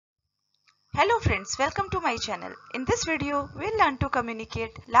Hello friends, welcome to my channel. In this video, we'll learn to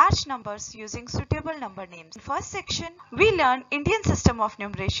communicate large numbers using suitable number names. In first section, we learn Indian system of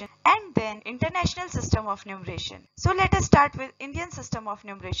numeration and then international system of numeration. So let us start with Indian system of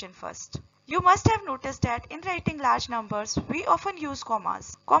numeration first. You must have noticed that in writing large numbers, we often use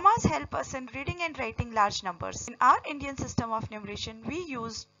commas. Commas help us in reading and writing large numbers. In our Indian system of numeration, we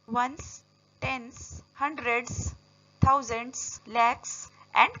use ones, tens, hundreds, thousands, lakhs,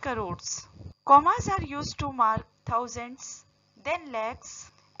 and crores. Commas are used to mark thousands, then lakhs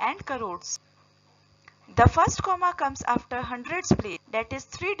and crores. The first comma comes after hundreds place, that is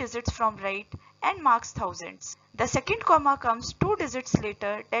 3 digits from right, and marks thousands. The second comma comes 2 digits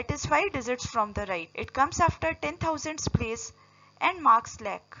later, that is 5 digits from the right. It comes after 10,000s place and marks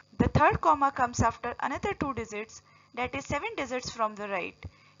lakh. The third comma comes after another 2 digits, that is 7 digits from the right.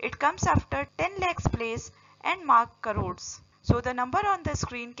 It comes after 10 lakhs place and mark crores. So the number on the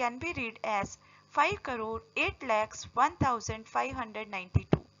screen can be read as 5 crore 8 lakhs 1592.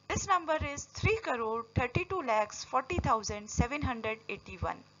 This number is 3 crore 32 lakhs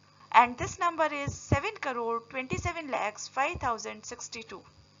 40,781. And this number is 7 crore 27 lakhs 5,062.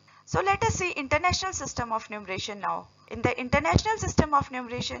 So let us see international system of numeration now. In the international system of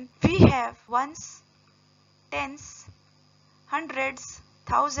numeration, we have ones, tens, hundreds,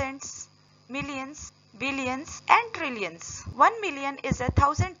 thousands, millions, billions and trillions. 1 million is a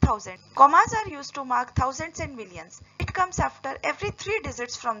thousand. Commas are used to mark thousands and millions. It comes after every 3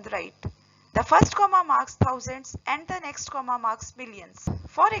 digits from the right. The first comma marks thousands and the next comma marks millions.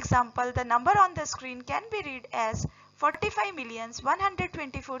 For example, the number on the screen can be read as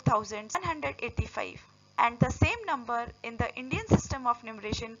 45,124,185. And the same number in the Indian system of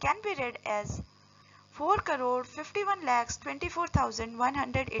numeration can be read as 4 crore 51 lakhs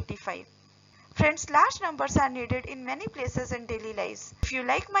 24,185. Friends, large numbers are needed in many places in daily lives. If you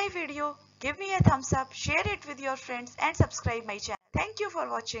like my video, give me a thumbs up, share it with your friends and subscribe my channel. Thank you for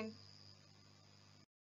watching.